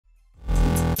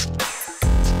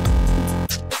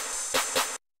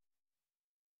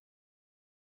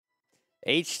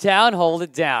H-Town, hold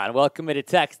it down. Welcome to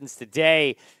Texans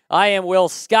Today. I am Will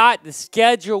Scott. The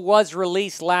schedule was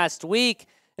released last week.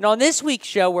 And on this week's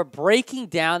show, we're breaking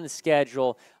down the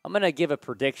schedule. I'm going to give a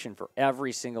prediction for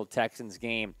every single Texans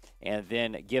game and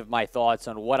then give my thoughts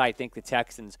on what I think the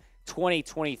Texans'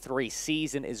 2023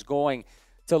 season is going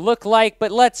to look like.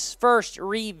 But let's first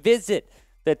revisit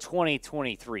the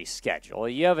 2023 schedule.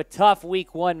 You have a tough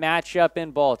Week 1 matchup in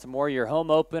Baltimore. Your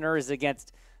home opener is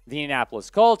against the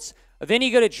Indianapolis Colts. Then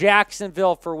you go to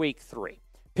Jacksonville for Week 3.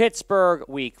 Pittsburgh,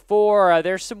 Week 4.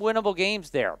 There's some winnable games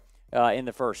there in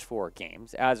the first 4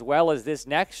 games, as well as this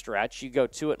next stretch. You go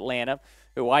to Atlanta,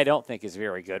 who I don't think is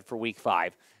very good, for Week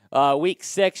 5. Week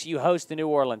 6, you host the New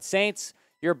Orleans Saints.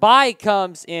 Your bye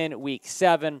comes in Week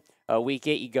 7. Week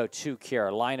 8, you go to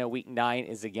Carolina. Week 9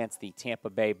 is against the Tampa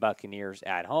Bay Buccaneers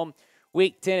at home.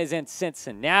 Week 10 is in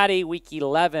Cincinnati. Week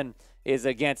 11 is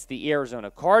against the Arizona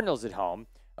Cardinals at home.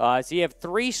 So you have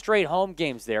 3 straight home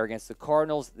games there against the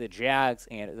Cardinals, the Jags,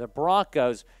 and the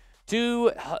Broncos.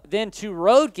 Then 2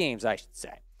 road games, I should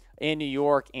say, in New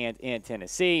York and in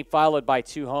Tennessee, followed by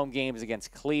 2 home games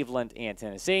against Cleveland and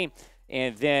Tennessee.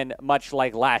 And then, much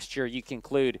like last year, you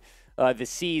conclude the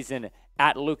season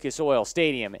at Lucas Oil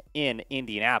Stadium in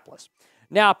Indianapolis.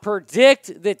 Now,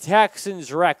 predict the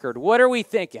Texans' record. What are we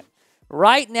thinking?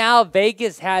 Right now,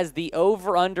 Vegas has the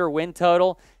over-under win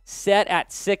total set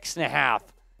at 6.5.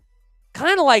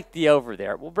 Kind of like the over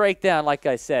there. We'll break down, like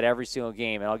I said, every single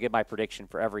game, and I'll give my prediction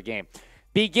for every game.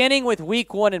 Beginning with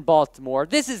Week 1 in Baltimore,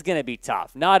 this is going to be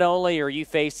tough. Not only are you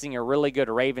facing a really good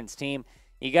Ravens team,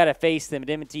 you got to face them at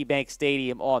M&T Bank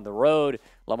Stadium on the road.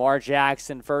 Lamar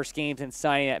Jackson, first game since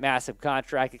signing that massive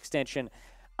contract extension.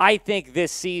 I think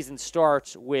this season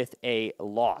starts with a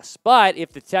loss. But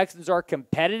if the Texans are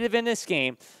competitive in this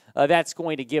game, that's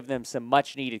going to give them some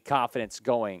much-needed confidence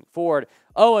going forward.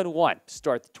 0-1 to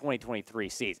start the 2023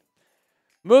 season.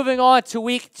 Moving on to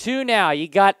Week 2 now. You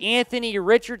got Anthony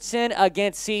Richardson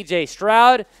against C.J.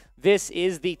 Stroud. This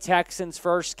is the Texans'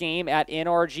 first game at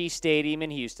NRG Stadium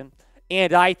in Houston,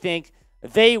 and I think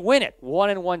they win it.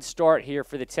 1-1 start here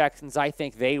for the Texans. I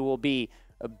think they will be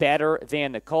better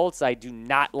than the Colts. I do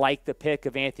not like the pick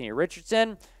of Anthony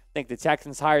Richardson. I think the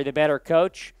Texans hired the better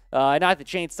coach. Not that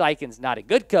Shane Steichen's not a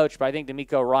good coach, but I think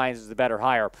DeMeco Ryans is the better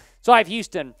hire. So I have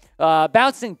Houston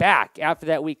bouncing back after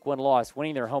that Week 1 loss,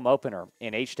 winning their home opener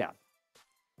in H-Town.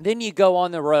 Then you go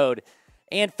on the road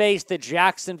and face the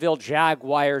Jacksonville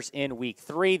Jaguars in Week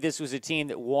 3. This was a team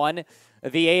that won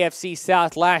the AFC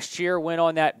South last year, went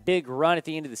on that big run at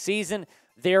the end of the season.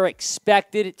 They're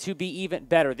expected to be even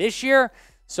better this year,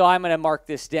 so I'm going to mark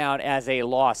this down as a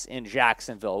loss in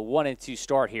Jacksonville. 1-2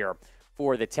 start here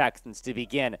for the Texans to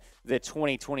begin the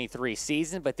 2023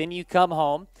 season. But then you come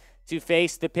home to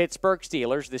face the Pittsburgh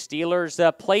Steelers. The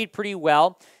Steelers played pretty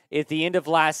well at the end of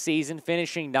last season,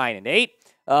 finishing 9-8.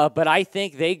 But I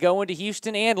think they go into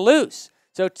Houston and lose.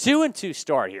 So 2-2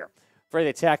 start here for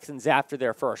the Texans after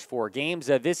their first 4 games.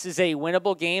 This is a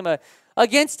winnable game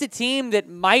against a team that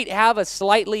might have a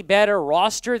slightly better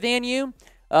roster than you.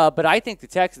 But I think the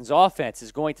Texans' offense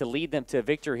is going to lead them to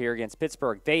victory here against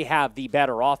Pittsburgh. They have the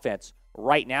better offense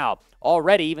right now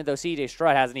already, even though C.J.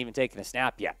 Stroud hasn't even taken a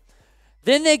snap yet.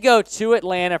 Then they go to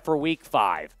Atlanta for Week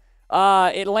 5.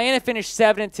 Atlanta finished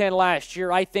 7-10 last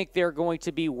year. I think they're going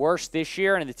to be worse this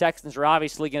year, and the Texans are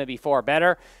obviously going to be far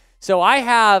better. So I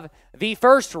have the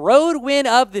first road win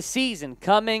of the season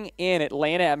coming in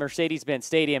Atlanta at Mercedes-Benz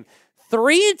Stadium.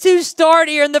 3-2 start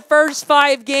here in the first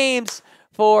 5 games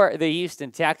for the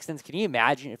Houston Texans. Can you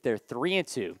imagine if they're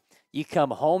 3-2? You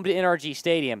come home to NRG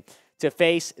Stadium to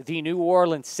face the New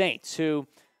Orleans Saints, who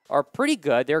are pretty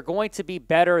good. They're going to be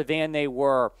better than they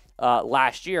were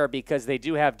last year because they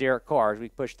do have Derek Carr. We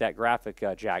pushed that graphic,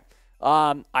 Jack.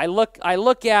 I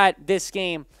look at this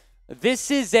game. This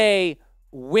is a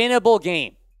winnable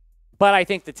game, but I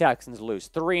think the Texans lose.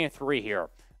 3-3 here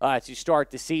to start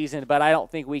the season, but I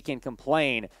don't think we can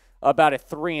complain about a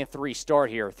 3-3 start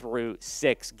here through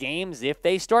 6 games. If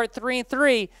they start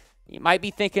 3-3, you might be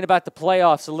thinking about the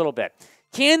playoffs a little bit.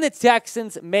 Can the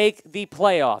Texans make the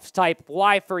playoffs? Type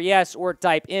Y for yes or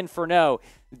type N for no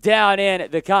down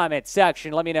in the comment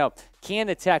section. Let me know. Can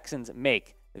the Texans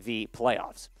make the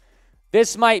playoffs?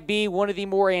 This might be one of the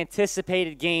more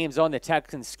anticipated games on the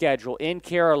Texans' schedule in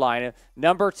Carolina.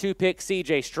 Number 2 pick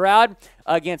C.J. Stroud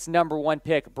against number 1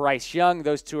 pick Bryce Young.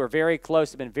 Those two are very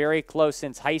close, have been very close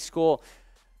since high school.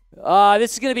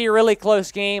 This is going to be a really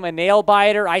close game, a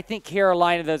nail-biter. I think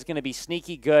Carolina, though, is going to be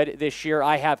sneaky good this year.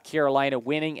 I have Carolina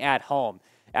winning at home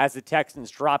as the Texans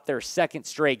drop their 2nd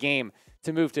straight game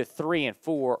to move to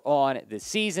 3-4 on the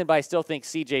season. But I still think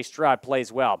C.J. Stroud plays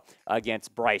well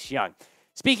against Bryce Young.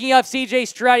 Speaking of C.J.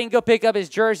 Stroud, you can go pick up his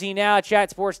jersey now at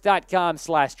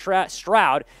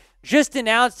chatsports.com/Stroud. Just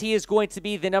announced he is going to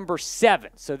be the number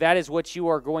 7. So that is what you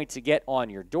are going to get on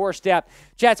your doorstep.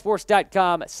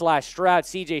 Chatsports.com/Stroud.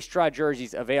 C.J. Stroud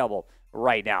jerseys available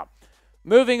right now.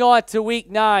 Moving on to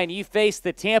week 9, you face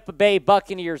the Tampa Bay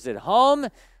Buccaneers at home.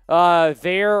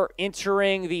 They're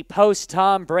entering the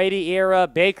post-Tom Brady era.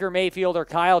 Baker Mayfield or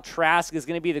Kyle Trask is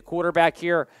going to be the quarterback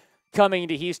here coming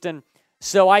to Houston.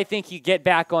 So I think you get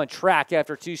back on track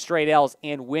after 2 straight L's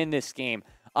and win this game.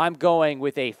 I'm going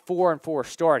with a 4-4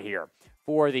 start here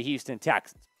for the Houston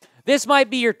Texans. This might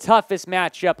be your toughest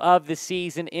matchup of the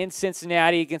season in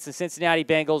Cincinnati against the Cincinnati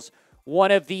Bengals, one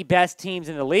of the best teams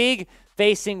in the league,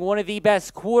 facing one of the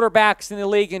best quarterbacks in the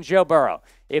league in Joe Burrow.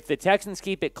 If the Texans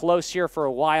keep it close here for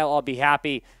a while, I'll be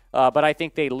happy, but I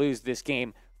think they lose this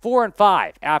game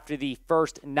 4-5 after the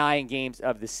first 9 games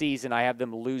of the season. I have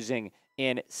them losing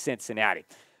in Cincinnati.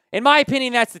 In my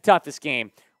opinion, that's the toughest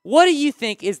game. What do you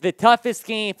think is the toughest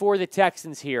game for the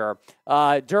Texans here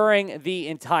during the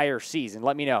entire season?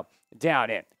 Let me know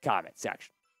down in the comment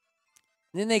section.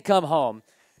 Then they come home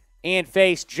and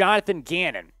face Jonathan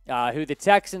Gannon, who the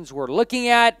Texans were looking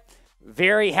at.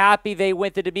 Very happy they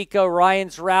went the DeMeco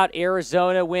Ryans route.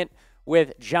 Arizona went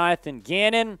with Jonathan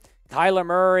Gannon. Kyler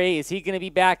Murray, is he going to be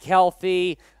back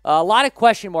healthy? A lot of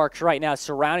question marks right now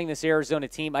surrounding this Arizona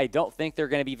team. I don't think they're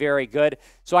going to be very good.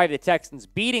 So I have the Texans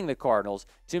beating the Cardinals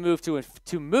to move to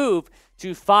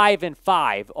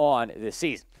 5-5 on the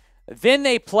season. Then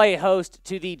they play host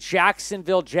to the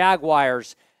Jacksonville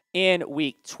Jaguars in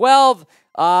Week 12.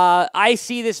 I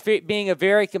see this being a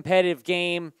very competitive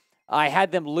game. I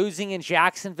had them losing in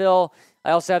Jacksonville. I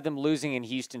also have them losing in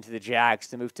Houston to the Jags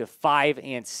to move to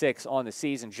 5-6 on the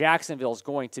season. Jacksonville is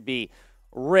going to be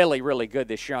really, really good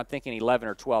this year. I'm thinking 11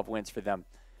 or 12 wins for them.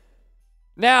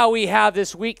 Now we have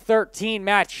this Week 13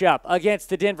 matchup against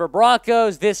the Denver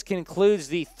Broncos. This concludes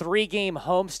the 3-game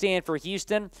homestand for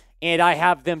Houston, and I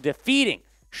have them defeating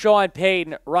Sean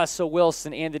Payton, Russell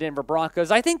Wilson, and the Denver Broncos.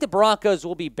 I think the Broncos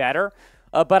will be better,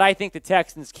 but I think the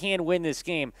Texans can win this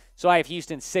game, so I have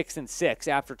Houston 6-6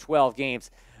 after 12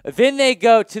 games. Then they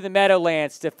go to the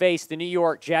Meadowlands to face the New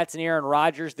York Jets and Aaron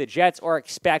Rodgers. The Jets are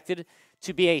expected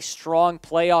to be a strong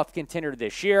playoff contender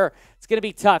this year. It's going to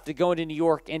be tough to go into New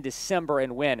York in December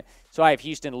and win. So I have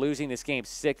Houston losing this game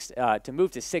to move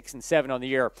to 6-7 on the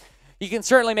year. You can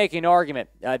certainly make an argument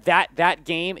that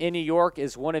game in New York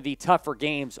is one of the tougher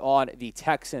games on the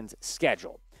Texans'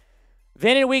 schedule.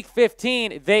 Then in Week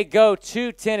 15, they go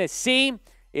to Tennessee.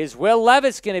 Is Will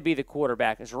Levis going to be the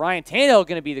quarterback? Is Ryan Tannehill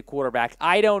going to be the quarterback?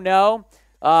 I don't know.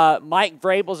 Mike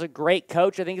Vrabel's a great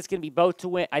coach. I think it's going to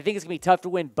be I think it's going to be tough to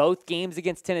win both games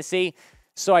against Tennessee.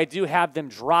 So I do have them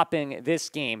dropping this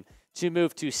game to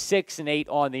move to 6-8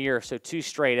 on the year. So 2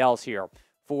 straight L's here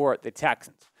for the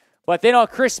Texans. But then on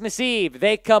Christmas Eve,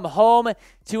 they come home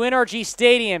to NRG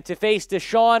Stadium to face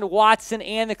Deshaun Watson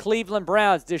and the Cleveland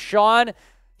Browns. Deshaun,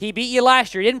 he beat you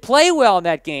last year. He didn't play well in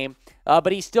that game.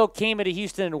 But he still came into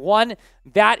Houston and won.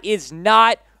 That is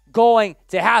not going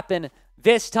to happen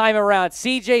this time around.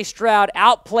 C.J. Stroud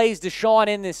outplays Deshaun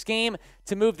in this game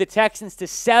to move the Texans to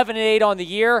 7-8 on the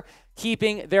year,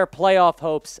 keeping their playoff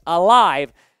hopes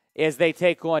alive as they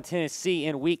take on Tennessee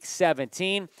in Week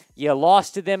 17. You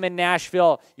lost to them in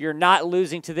Nashville. You're not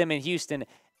losing to them in Houston.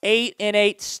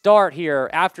 8-8 start here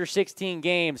after 16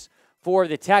 games for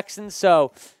the Texans.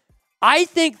 So I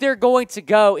think they're going to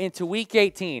go into Week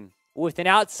 18 with an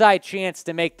outside chance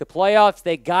to make the playoffs.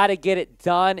 They got to get it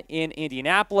done in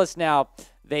Indianapolis. Now,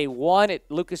 they won at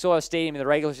Lucas Oil Stadium in the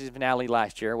regular season finale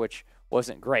last year, which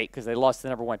wasn't great because they lost the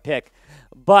number 1 pick.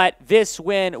 But this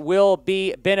win will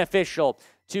be beneficial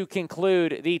to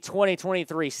conclude the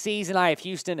 2023 season. I have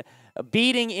Houston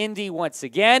beating Indy once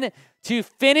again to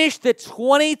finish the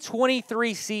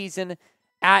 2023 season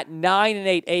at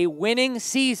 9-8, a winning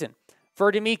season for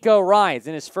DeMeco Ryans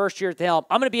in his first year at the helm.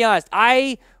 I'm going to be honest.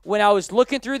 When I was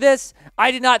looking through this,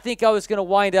 I did not think I was going to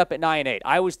wind up at 9-8.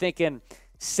 I was thinking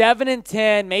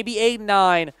 7-10, maybe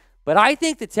 8-9, but I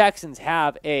think the Texans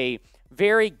have a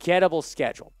very gettable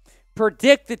schedule.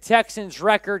 Predict the Texans'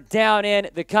 record down in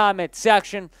the comment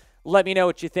section. Let me know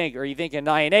what you think. Are you thinking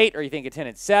 9-8? Are you thinking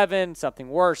 10-7? Something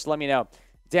worse? Let me know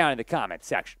down in the comment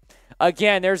section.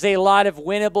 Again, there's a lot of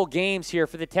winnable games here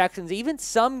for the Texans. Even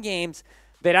some games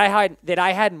that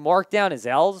I had marked down as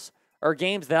L's are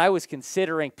games that I was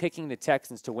considering picking the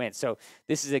Texans to win. So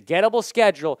this is a gettable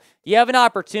schedule. You have an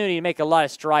opportunity to make a lot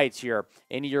of strides here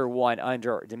in year 1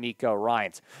 under DeMeco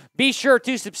Ryans. Be sure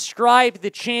to subscribe to the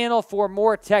channel for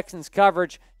more Texans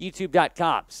coverage,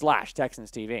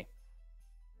 youtube.com/TexansTV.